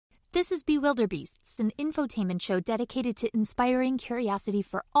This is Bewilderbeasts, an infotainment show dedicated to inspiring curiosity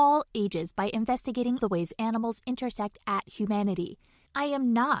for all ages by investigating the ways animals intersect at humanity. I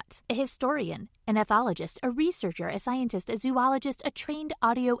am not a historian, an ethologist, a researcher, a scientist, a zoologist, a trained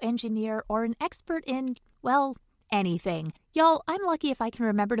audio engineer, or an expert in, well, anything. Y'all, I'm lucky if I can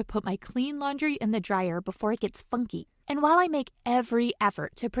remember to put my clean laundry in the dryer before it gets funky. And while I make every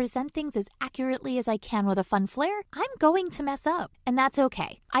effort to present things as accurately as I can with a fun flair, I'm going to mess up. And that's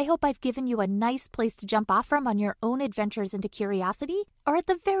okay. I hope I've given you a nice place to jump off from on your own adventures into curiosity, or at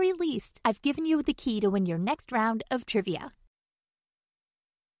the very least, I've given you the key to win your next round of trivia.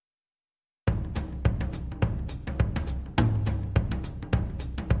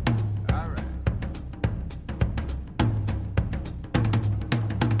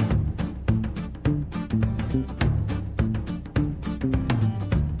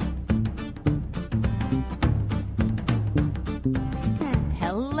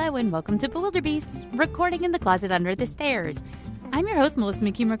 Hello and welcome to Bewilderbeasts, recording in the closet under the stairs. I'm your host, Melissa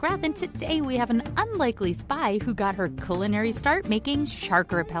McCue-McGrath, and today we have an unlikely spy who got her culinary start making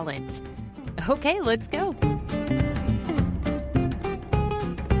shark repellent. Okay, let's go.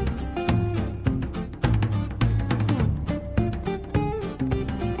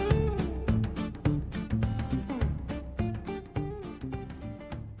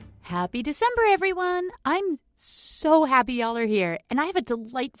 Happy December, everyone! I'm so happy y'all are here, and I have a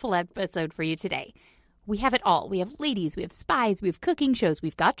delightful episode for you today. We have it all. We have ladies, we have spies, we have cooking shows,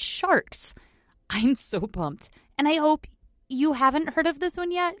 we've got sharks. I'm so pumped, and I hope you haven't heard of this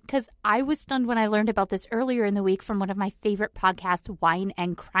one yet, because I was stunned when I learned about this earlier in the week from one of my favorite podcasts, Wine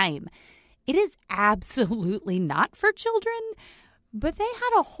and Crime. It is absolutely not for children, but they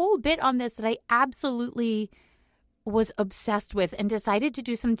had a whole bit on this that I absolutely was obsessed with and decided to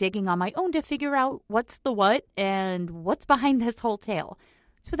do some digging on my own to figure out what's the what and what's behind this whole tale.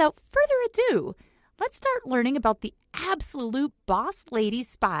 So without further ado, let's start learning about the absolute boss lady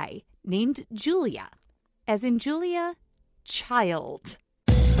spy named Julia, as in Julia Child.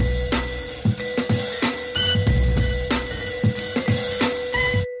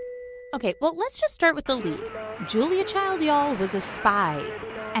 Okay, well, let's just start with the lead. Julia Child, y'all, was a spy.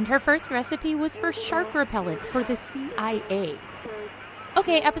 And her first recipe was for shark repellent for the CIA.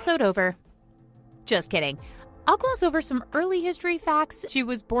 Okay, episode over. Just kidding. I'll gloss over some early history facts. She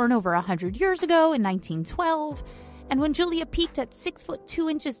was born over 100 years ago in 1912. And when Julia peaked at 6 foot 2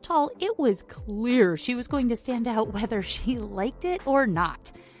 inches tall, it was clear she was going to stand out whether she liked it or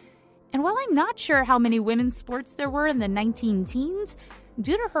not. And while I'm not sure how many women's sports there were in the 19-teens,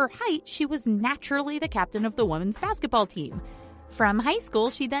 due to her height, she was naturally the captain of the women's basketball team. From high school,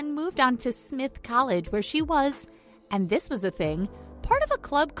 she then moved on to Smith College, where she was, and this was a thing, part of a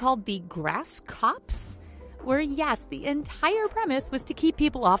club called the Grass Cops, where, yes, the entire premise was to keep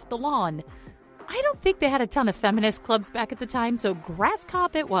people off the lawn. I don't think they had a ton of feminist clubs back at the time, so Grass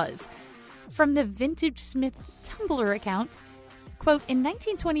Cop it was. From the Vintage Smith Tumblr account, quote, in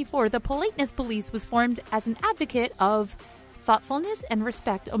 1924, the Politeness Police was formed as an advocate of thoughtfulness and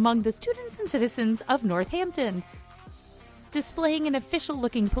respect among the students and citizens of Northampton. Displaying an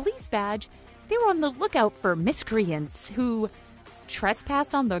official-looking police badge, they were on the lookout for miscreants who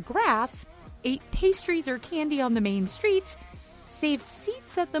trespassed on the grass, ate pastries or candy on the main street, saved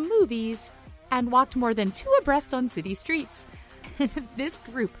seats at the movies, and walked more than 2 abreast on city streets. This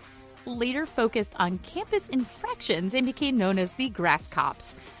group later focused on campus infractions and became known as the Grass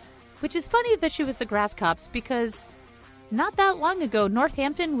Cops. Which is funny that she was the Grass Cops because not that long ago,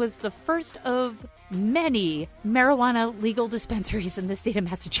 Northampton was the first of many marijuana legal dispensaries in the state of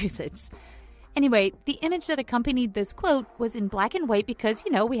Massachusetts. Anyway, the image that accompanied this quote was in black and white because,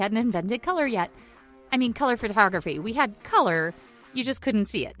 we hadn't invented color yet. I mean, color photography. We had color, you just couldn't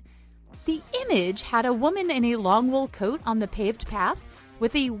see it. The image had a woman in a long wool coat on the paved path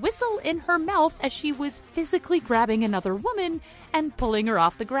with a whistle in her mouth as she was physically grabbing another woman and pulling her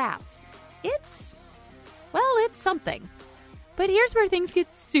off the grass. It's something. But here's where things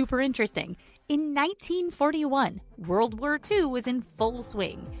get super interesting. In 1941, World War II was in full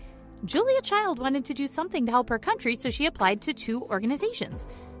swing. Julia Child wanted to do something to help her country, so she applied to 2 organizations.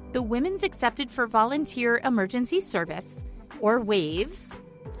 The Women's Accepted for Volunteer Emergency Service, or WAVES.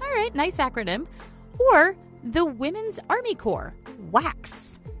 All right, nice acronym. Or the Women's Army Corps,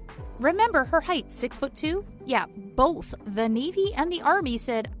 WACS. Remember her height, 6 foot 2? Yeah, both the Navy and the Army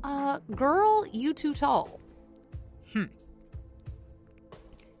said, girl, you too tall.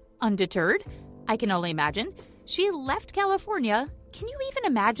 Undeterred, I can only imagine, she left California. Can you even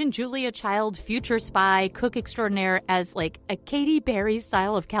imagine Julia Child, future spy, cook extraordinaire, as like a Katy Perry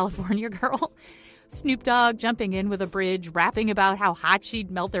style of California girl? Snoop Dogg jumping in with a bridge, rapping about how hot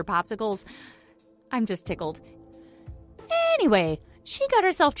she'd melt their popsicles. I'm just tickled. Anyway, she got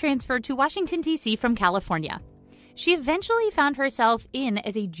herself transferred to Washington, D.C. from California. She eventually found herself in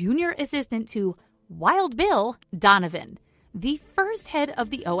as a junior assistant to Wild Bill Donovan, the first head of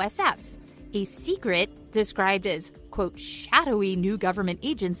the OSS, a secret described as, quote, shadowy new government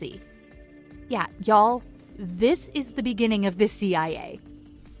agency. Yeah, y'all, this is the beginning of the CIA.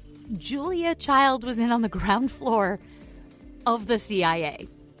 Julia Child was in on the ground floor of the CIA.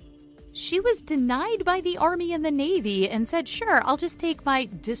 She was denied by the Army and the Navy and said, sure, I'll just take my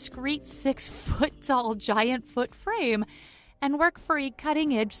discreet 6-foot-tall giant foot frame and work for a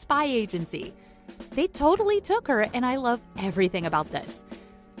cutting-edge spy agency. They totally took her, and I love everything about this.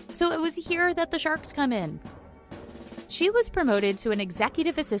 So it was here that the sharks come in. She was promoted to an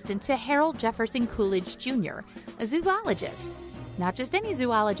executive assistant to Harold Jefferson Coolidge Jr., a zoologist. Not just any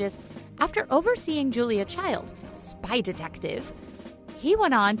zoologist. After overseeing Julia Child, spy detective, he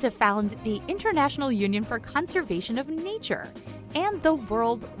went on to found the International Union for Conservation of Nature and the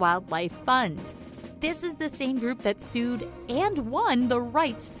World Wildlife Fund. This is the same group that sued and won the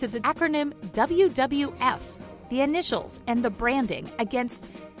rights to the acronym WWF, the initials and the branding, against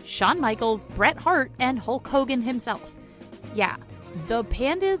Shawn Michaels, Bret Hart, and Hulk Hogan himself. Yeah, the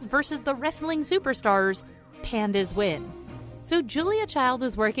pandas versus the wrestling superstars, pandas win. So Julia Child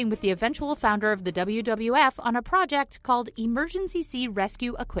was working with the eventual founder of the WWF on a project called Emergency Sea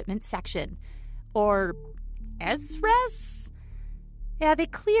Rescue Equipment Section, or ESRES? Yeah, they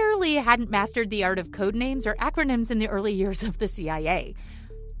clearly hadn't mastered the art of code names or acronyms in the early years of the CIA.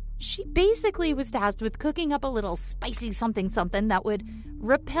 She basically was tasked with cooking up a little spicy something-something that would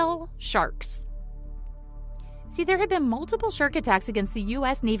repel sharks. See, there had been multiple shark attacks against the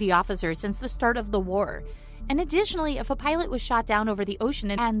U.S. Navy officers since the start of the war. And additionally, if a pilot was shot down over the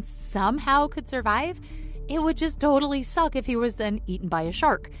ocean and somehow could survive, it would just totally suck if he was then eaten by a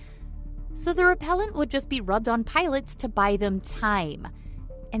shark. So the repellent would just be rubbed on pilots to buy them time.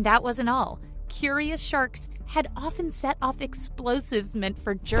 And that wasn't all. Curious sharks had often set off explosives meant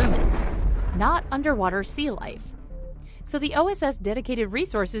for Germans, not underwater sea life. So the OSS dedicated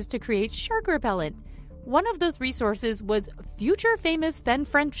resources to create shark repellent. One of those resources was future famous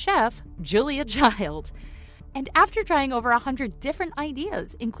French chef Julia Child. And after trying over 100 different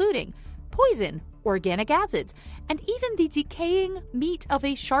ideas, including poison, organic acids, and even the decaying meat of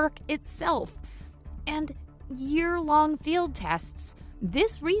a shark itself, and year-long field tests,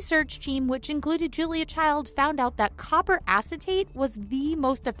 this research team, which included Julia Child, found out that copper acetate was the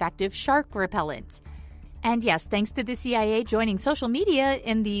most effective shark repellent. And yes, thanks to the CIA joining social media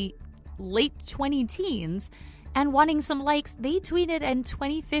in the late 20-teens and wanting some likes, they tweeted in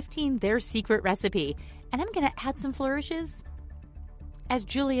 2015 their secret recipe. And I'm going to add some flourishes. As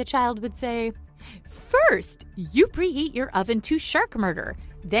Julia Child would say, first, you preheat your oven to shark murder.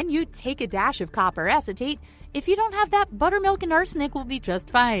 Then you take a dash of copper acetate. If you don't have that, buttermilk and arsenic will be just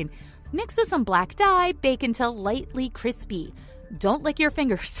fine. Mix with some black dye, bake until lightly crispy. Don't lick your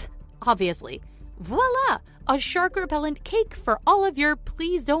fingers, obviously. Voila! A shark repellent cake for all of your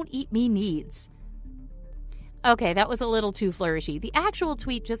please don't eat me needs. Okay, that was a little too flourishy. The actual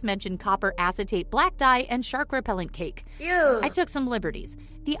tweet just mentioned copper acetate, black dye, and shark repellent cake. Ew. I took some liberties.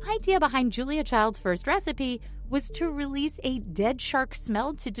 The idea behind Julia Child's first recipe was to release a dead shark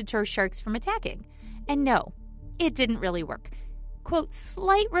smell to deter sharks from attacking. And no, it didn't really work. Quote,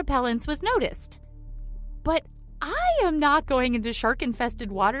 slight repellence was noticed. But I am not going into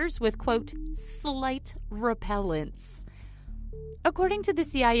shark-infested waters with, quote, slight repellence. According to the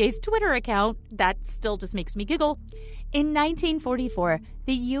CIA's Twitter account, that still just makes me giggle, in 1944,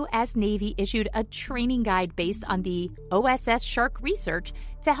 the U.S. Navy issued a training guide based on the OSS shark research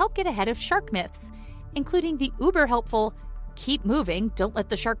to help get ahead of shark myths, including the uber-helpful, keep moving, don't let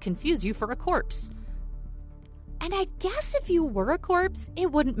the shark confuse you for a corpse. And I guess if you were a corpse,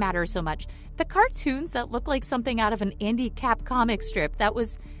 it wouldn't matter so much. The cartoons that look like something out of an Andy Cap comic strip that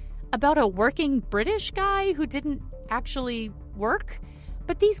was about a working British guy who didn't actually work.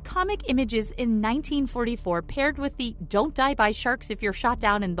 But these comic images in 1944 paired with the don't die by sharks if you're shot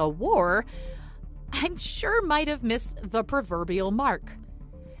down in the war, I'm sure might have missed the proverbial mark.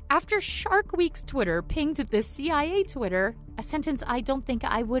 After Shark Week's Twitter pinged the CIA Twitter, a sentence I don't think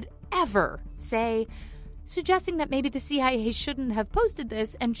I would ever say, suggesting that maybe the CIA shouldn't have posted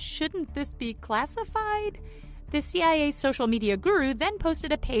this and shouldn't this be classified? The CIA social media guru then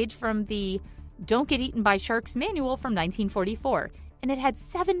posted a page from the Don't Get Eaten by Sharks manual from 1944, and it had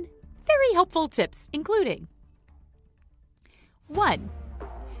 7 very helpful tips, including 1.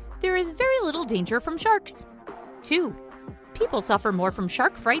 There is very little danger from sharks. 2. People suffer more from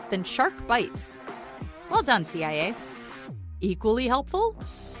shark fright than shark bites. Well done, CIA. Equally helpful?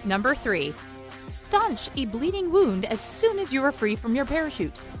 Number 3. Staunch a bleeding wound as soon as you are free from your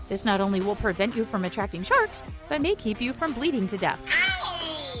parachute. This not only will prevent you from attracting sharks, but may keep you from bleeding to death.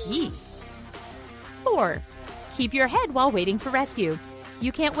 Yee. 4. Keep your head while waiting for rescue.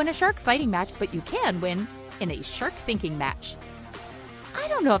 You can't win a shark fighting match, but you can win in a shark thinking match. I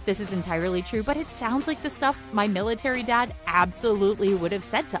don't know if this is entirely true, but it sounds like the stuff my military dad absolutely would have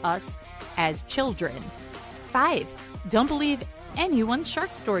said to us as children. 5. Don't believe anyone's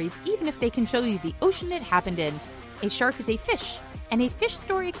shark stories, even if they can show you the ocean it happened in. A shark is a fish, and a fish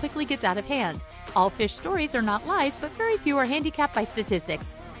story quickly gets out of hand. All fish stories are not lies, but very few are handicapped by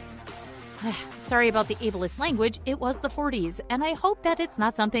statistics. Sorry about the ableist language, it was the 40s, and I hope that it's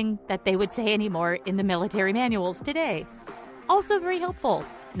not something that they would say anymore in the military manuals today. Also very helpful.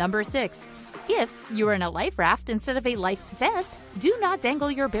 Number 6. If you are in a life raft instead of a life vest, do not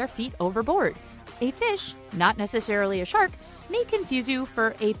dangle your bare feet overboard. A fish, not necessarily a shark, may confuse you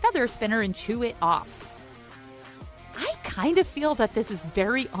for a feather spinner and chew it off. I kind of feel that this is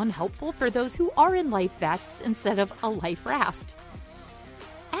very unhelpful for those who are in life vests instead of a life raft.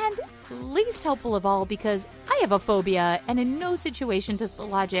 And least helpful of all because I have a phobia and in no situation does the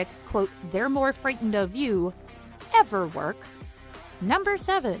logic, quote, they're more frightened of you, ever work. Number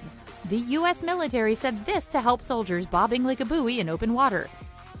 7. The U.S. military said this to help soldiers bobbing like a buoy in open water.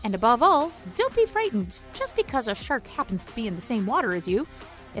 And above all, don't be frightened just because a shark happens to be in the same water as you.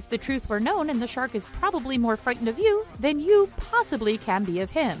 If the truth were known and the shark is probably more frightened of you than you possibly can be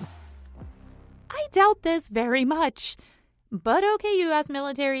of him. I doubt this very much. But okay, U.S.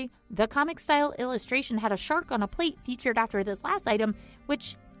 military, the comic-style illustration had a shark on a plate featured after this last item,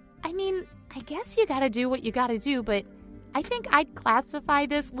 which, I mean, I guess you gotta do what you gotta do, but I think I'd classify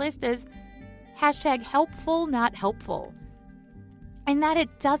this list as hashtag helpful, not helpful. And that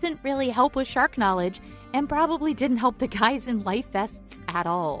it doesn't really help with shark knowledge and probably didn't help the guys in life vests at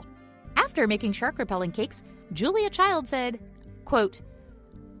all. After making shark repellent cakes, Julia Child said, quote,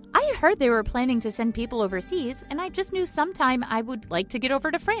 I heard they were planning to send people overseas, and I just knew sometime I would like to get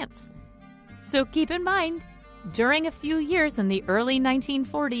over to France. So keep in mind, during a few years in the early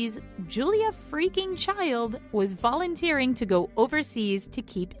 1940s, Julia freaking Child was volunteering to go overseas to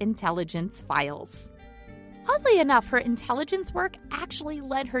keep intelligence files. Oddly enough, her intelligence work actually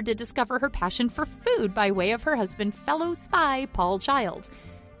led her to discover her passion for food by way of her husband, fellow spy Paul Child.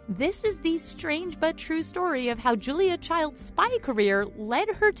 This is the strange but true story of how Julia Child's spy career led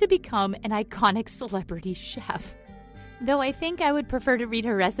her to become an iconic celebrity chef. Though I think I would prefer to read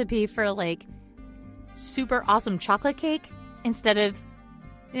her recipe for, like, super awesome chocolate cake instead of,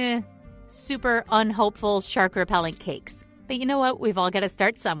 super unhopeful shark repellent cakes. But you know what? We've all got to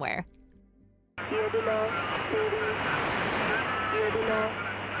start somewhere.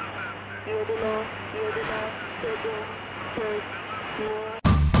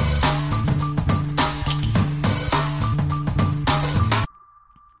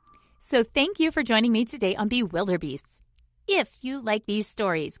 So thank you for joining me today on Bewilderbeasts. If you like these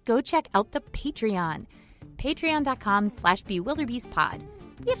stories, go check out the Patreon. Patreon.com/bewilderbeastspod.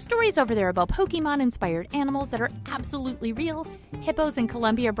 We have stories over there about Pokemon-inspired animals that are absolutely real, hippos in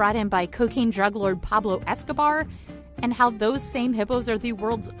Colombia brought in by cocaine drug lord Pablo Escobar, and how those same hippos are the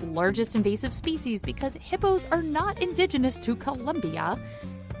world's largest invasive species because hippos are not indigenous to Colombia.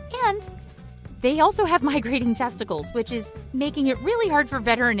 And they also have migrating testicles, which is making it really hard for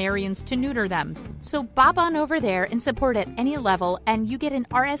veterinarians to neuter them. So bob on over there and support at any level, and you get an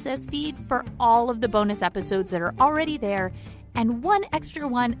RSS feed for all of the bonus episodes that are already there, and one extra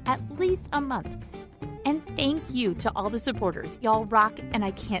one at least a month. And thank you to all the supporters. Y'all rock, and I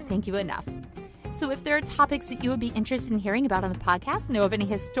can't thank you enough. So if there are topics that you would be interested in hearing about on the podcast, know of any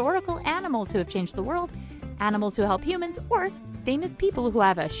historical animals who have changed the world, animals who help humans, or famous people who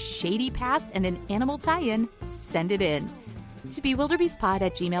have a shady past and an animal tie-in, send it in to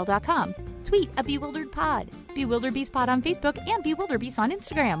bewilderbeastspod@gmail.com. Tweet a bewilderedpod, bewilderbeastpod on Facebook, and bewilderbeast on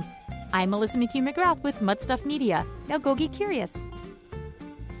Instagram. I'm Melissa McCue-McGrath with Mudstuff Media. Now go get curious.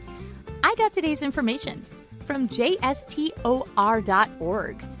 I got today's information from jstor.org,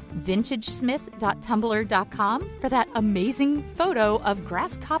 vintagesmith.tumblr.com for that amazing photo of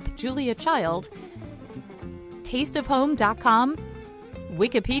grass cop Julia Child, tasteofhome.com,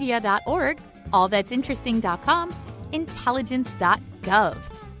 wikipedia.org, allthat'sinteresting.com, intelligence.gov,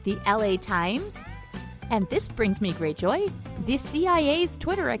 the LA Times, and this brings me great joy, the CIA's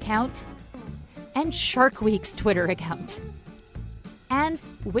Twitter account, and Shark Week's Twitter account, and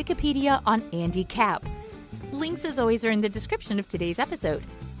Wikipedia on Andy Capp. Links, as always, are in the description of today's episode.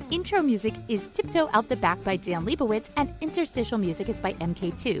 Intro music is Tiptoe Out the Back by Dan Leibowitz, and interstitial music is by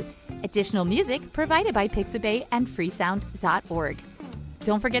MK2. Additional music provided by Pixabay and freesound.org.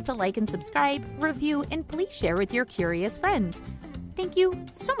 Don't forget to like and subscribe, review, and please share with your curious friends. Thank you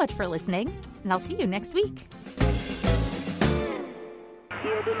so much for listening, and I'll see you next week.